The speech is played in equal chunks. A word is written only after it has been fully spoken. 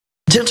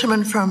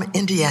Gentleman from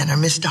Indiana,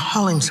 Mr.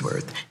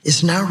 Hollingsworth,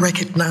 is now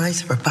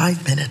recognized for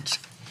 5 minutes.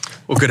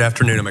 Well, good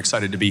afternoon. I'm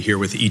excited to be here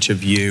with each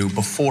of you.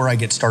 Before I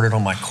get started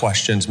on my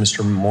questions,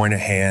 Mr.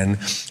 Moynihan,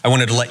 I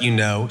wanted to let you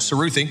know,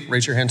 Sruthi,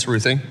 raise your hand,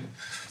 Sruthi.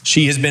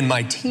 She has been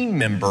my team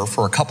member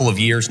for a couple of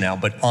years now,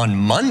 but on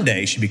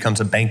Monday, she becomes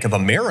a Bank of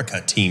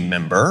America team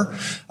member,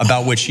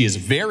 about which she is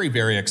very,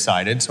 very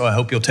excited. So I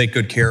hope you'll take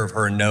good care of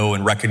her and know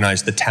and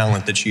recognize the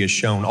talent that she has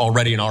shown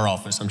already in our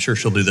office. I'm sure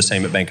she'll do the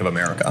same at Bank of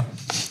America.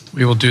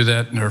 We will do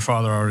that, and her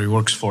father already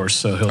works for us,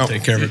 so he'll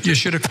take care of it. You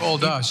should have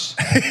called us.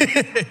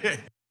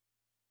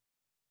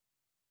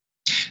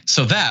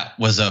 So that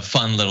was a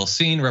fun little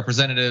scene.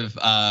 Representative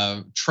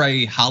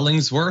Trey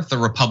Hollingsworth, a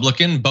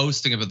Republican,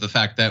 boasting about the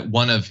fact that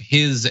one of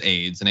his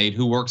aides, an aide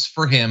who works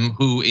for him,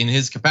 who in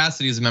his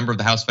capacity as a member of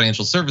the House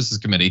Financial Services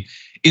Committee,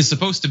 is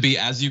supposed to be,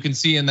 as you can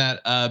see in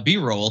that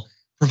B-roll,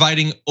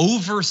 providing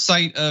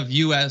oversight of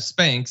US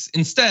banks,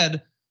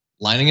 instead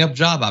lining up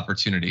job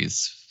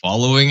opportunities,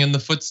 following in the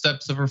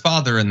footsteps of her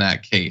father in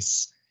that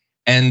case.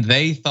 And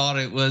they thought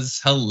it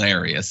was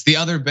hilarious. The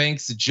other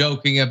banks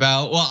joking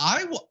about, well,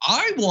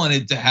 I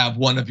wanted to have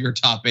one of your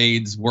top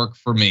aides work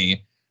for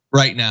me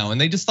right now. And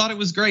they just thought it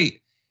was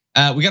great.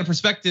 We got a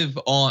perspective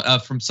on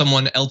from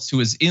someone else who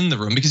is in the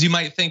room, because you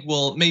might think,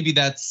 well, maybe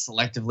that's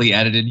selectively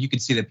edited. You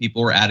could see that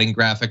people were adding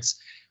graphics.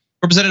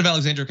 Representative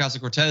Alexandria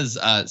Ocasio-Cortez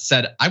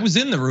said, I was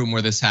in the room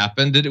where this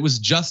happened, and it was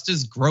just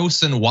as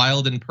gross and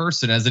wild in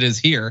person as it is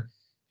here.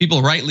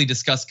 People rightly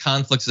discuss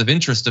conflicts of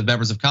interest of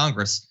members of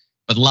Congress,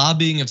 but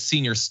lobbying of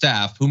senior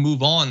staff who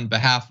move on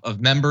behalf of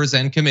members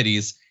and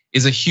committees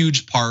is a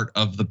huge part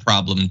of the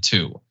problem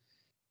too.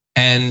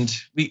 And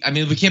we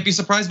can't be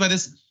surprised by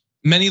this.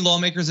 Many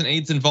lawmakers and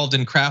aides involved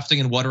in crafting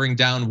and watering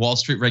down Wall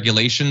Street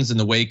regulations in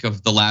the wake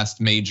of the last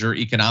major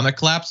economic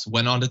collapse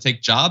went on to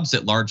take jobs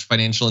at large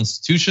financial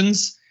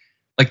institutions.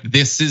 Like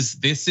this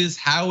is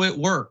how it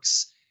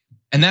works.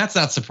 And that's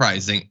not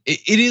surprising.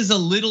 It is a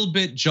little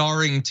bit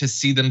jarring to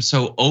see them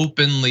so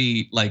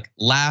openly like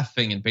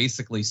laughing and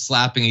basically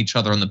slapping each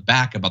other on the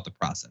back about the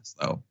process,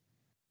 though.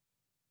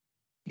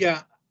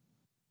 Yeah,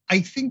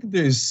 I think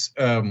there's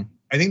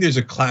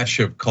a clash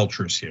of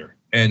cultures here,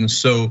 and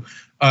so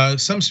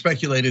some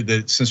speculated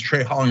that since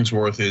Trey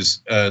Hollingsworth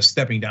is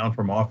stepping down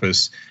from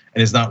office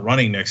and is not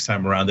running next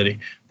time around,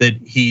 that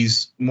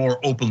he's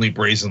more openly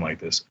brazen like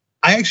this.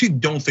 I actually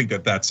don't think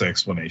that that's the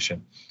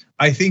explanation.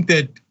 I think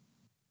that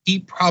he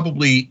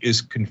probably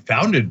is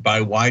confounded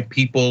by why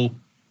people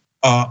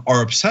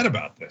are upset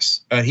about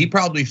this. He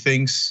probably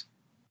thinks,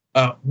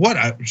 what,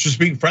 I'm just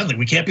being friendly.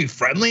 We can't be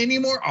friendly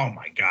anymore? Oh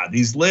my God,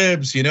 these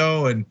libs,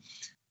 and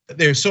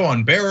they're so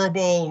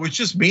unbearable. It was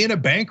just me and a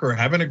banker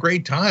having a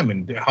great time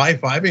and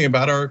high-fiving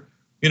about our,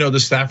 the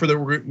staffer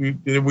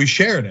that we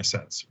share in a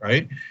sense,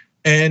 right?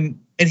 And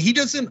he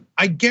doesn't,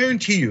 I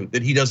guarantee you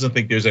that he doesn't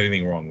think there's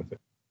anything wrong with it.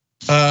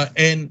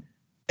 And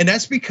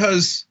that's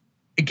because,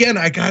 again,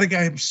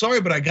 I'm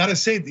sorry, but I gotta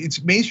say,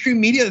 it's mainstream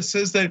media that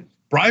says that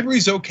bribery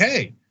is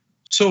okay.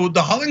 So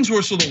the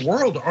Hollingsworths of the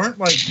world aren't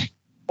like,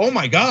 oh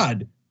my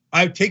God,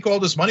 I take all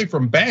this money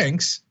from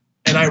banks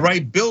and I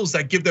write bills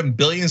that give them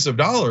billions of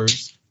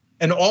dollars,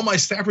 and all my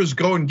staffers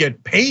go and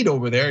get paid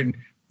over there and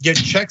get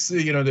checks,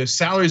 their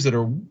salaries that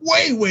are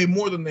way, way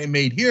more than they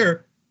made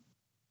here.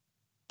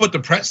 But the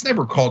press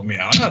never called me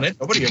out on it.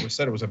 Nobody ever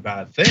said it was a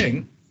bad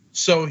thing.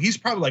 So he's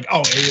probably like,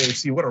 oh,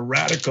 AOC, what a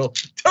radical,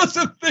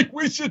 doesn't think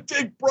we should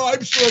take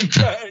bribes from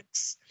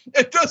banks.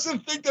 It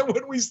doesn't think that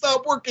when we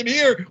stop working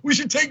here, we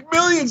should take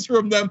millions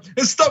from them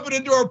and stuff it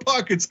into our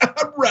pockets.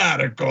 I'm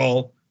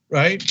radical,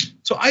 right?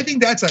 So I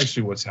think that's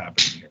actually what's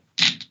happening here.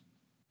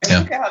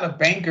 And look at how the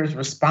bankers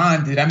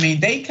responded. I mean,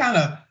 they kind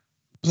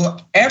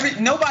of,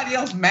 nobody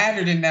else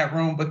mattered in that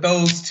room but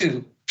those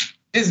two.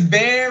 Just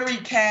very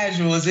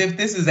casual, as if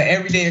this is an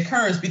everyday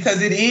occurrence,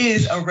 because it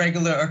is a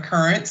regular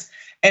occurrence.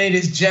 And it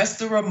is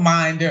just a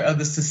reminder of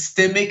the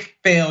systemic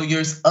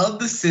failures of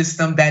the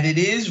system, that it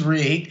is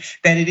rigged,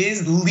 that it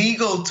is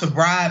legal to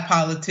bribe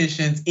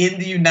politicians in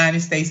the United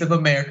States of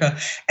America.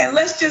 And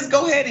let's just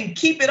go ahead and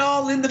keep it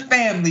all in the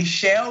family,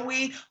 shall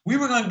we? We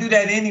were gonna do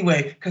that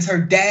anyway, because her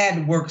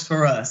dad works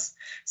for us.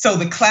 So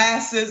the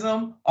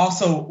classism,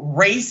 also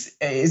race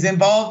is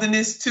involved in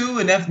this too,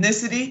 and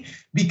ethnicity,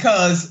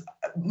 because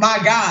my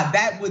God,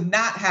 that would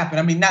not happen.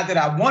 I mean, not that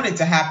I want it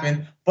to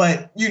happen,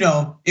 but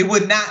it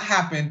would not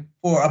happen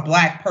for a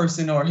Black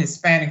person or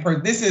Hispanic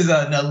person. This is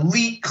an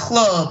elite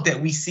club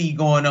that we see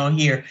going on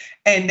here.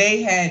 And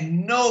they had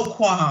no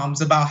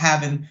qualms about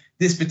having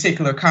this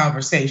particular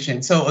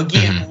conversation. So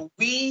again, when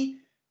we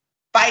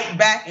fight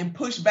back and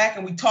push back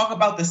and we talk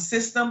about the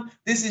system,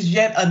 this is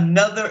yet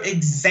another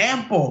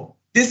example.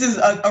 This is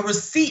a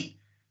receipt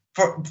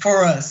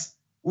for us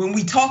when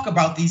we talk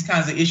about these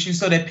kinds of issues,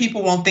 so that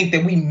people won't think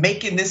that we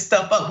making this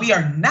stuff up. We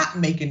are not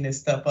making this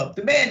stuff up.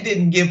 The man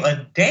didn't give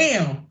a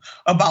damn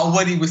about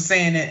what he was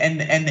saying and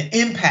the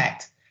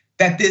impact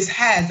that this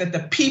has, that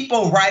the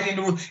people writing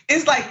the room.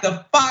 It's like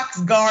the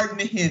fox guarding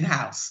the hen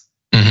house.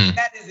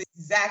 That is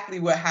exactly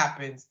what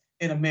happens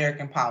in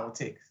American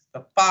politics.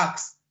 The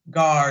fox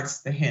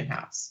guards the hen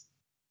house.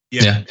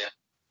 Yeah.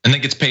 And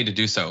then gets paid to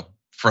do so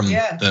from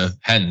the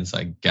hens,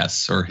 I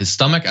guess, or his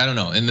stomach. I don't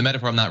know. In the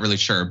metaphor, I'm not really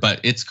sure, but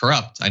it's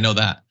corrupt. I know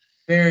that.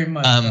 Very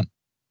much.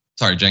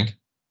 Sorry, Cenk.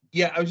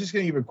 Yeah, I was just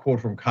going to give a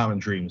quote from Common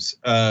Dreams.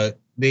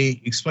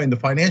 They explained the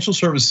financial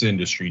services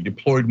industry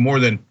deployed more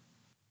than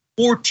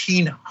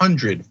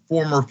 1,400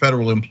 former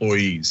federal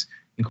employees,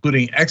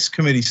 including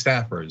ex-committee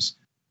staffers,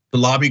 to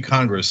lobby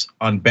Congress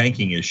on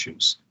banking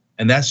issues.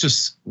 And that's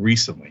just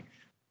recently.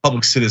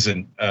 Public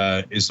Citizen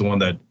is the one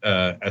that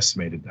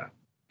estimated that,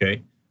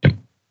 okay?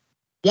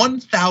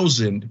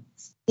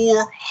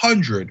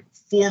 1,400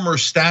 former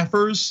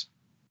staffers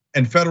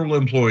and federal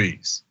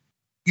employees.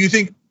 You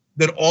think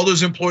that all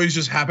those employees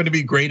just happen to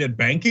be great at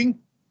banking?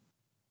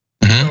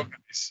 No,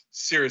 guys,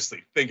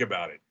 seriously, think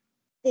about it.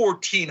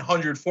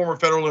 1,400 former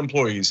federal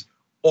employees,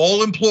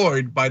 all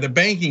employed by the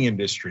banking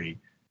industry.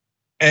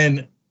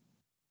 And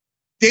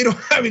they don't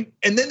have,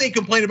 and then they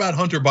complain about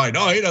Hunter Biden.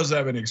 Oh, he doesn't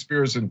have any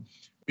experience in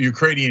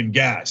Ukrainian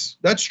gas.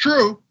 That's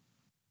true,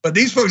 but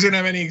these folks didn't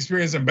have any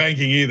experience in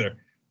banking either.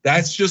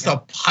 That's just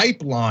a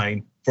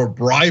pipeline for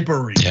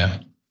bribery. Yeah,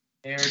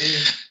 there it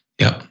is.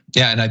 Yep.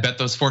 Yeah, and I bet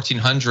those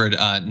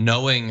 1,400,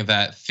 knowing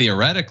that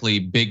theoretically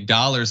big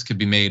dollars could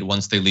be made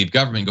once they leave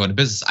government and go into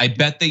business, I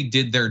bet they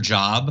did their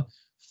job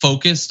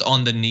focused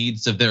on the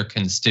needs of their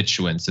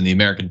constituents and the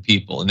American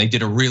people. And they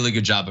did a really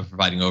good job of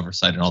providing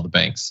oversight in all the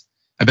banks.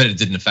 I bet it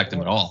didn't affect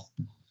them at all.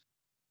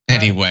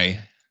 Anyway,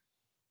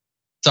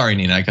 sorry,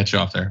 Nina, I cut you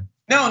off there.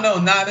 No,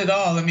 not at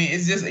all. I mean,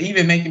 it's just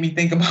even making me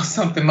think about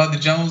something Mother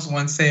Jones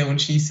once said when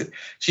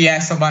she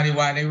asked somebody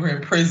why they were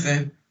in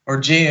prison or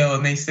jail,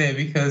 and they said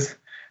because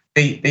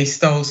they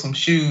stole some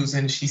shoes,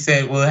 and she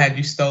said, well, had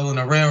you stolen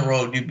a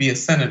railroad, you'd be a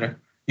senator.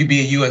 You'd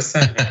be a US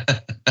senator.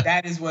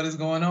 That is what is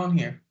going on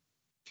here.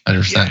 I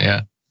understand,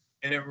 yeah.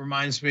 And it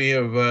reminds me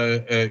of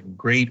a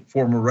great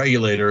former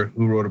regulator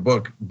who wrote a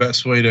book,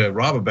 Best Way to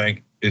Rob a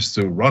Bank is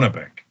to Run a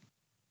Bank.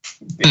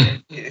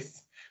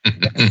 Yes.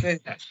 That's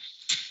it.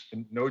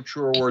 And no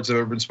truer words have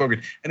ever been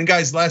spoken. And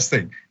guys, last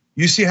thing,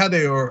 you see how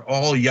they are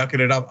all yucking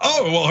it up?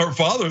 Oh, well, her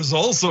father's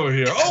also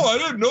here. Oh, I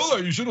didn't know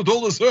that. You should have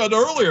told us that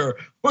earlier.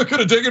 We could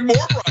have taken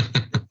more bribe.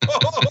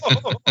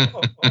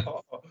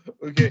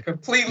 Okay.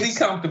 Completely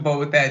comfortable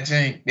with that,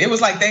 Cenk. It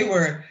was like they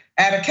were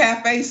at a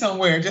cafe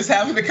somewhere just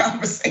having a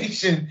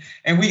conversation,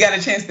 and we got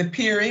a chance to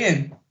peer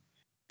in.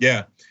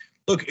 Yeah,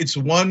 look, it's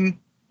one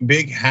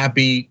big,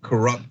 happy,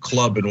 corrupt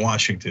club in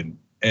Washington,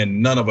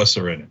 and none of us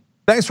are in it.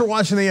 Thanks for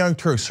watching The Young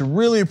Turks,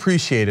 really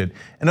appreciate it.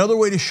 Another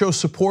way to show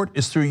support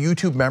is through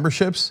YouTube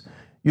memberships.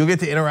 You'll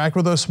get to interact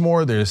with us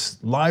more. There's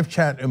live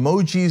chat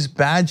emojis,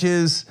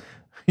 badges.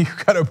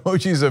 You've got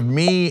emojis of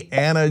me,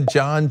 Anna,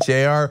 John,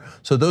 JR.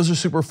 So those are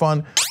super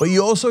fun. But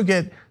you also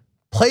get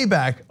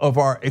playback of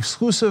our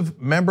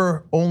exclusive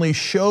member-only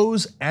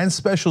shows and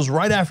specials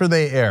right after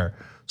they air.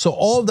 So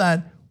all of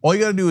that, all you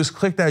gotta do is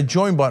click that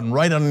join button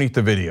right underneath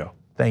the video.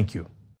 Thank you.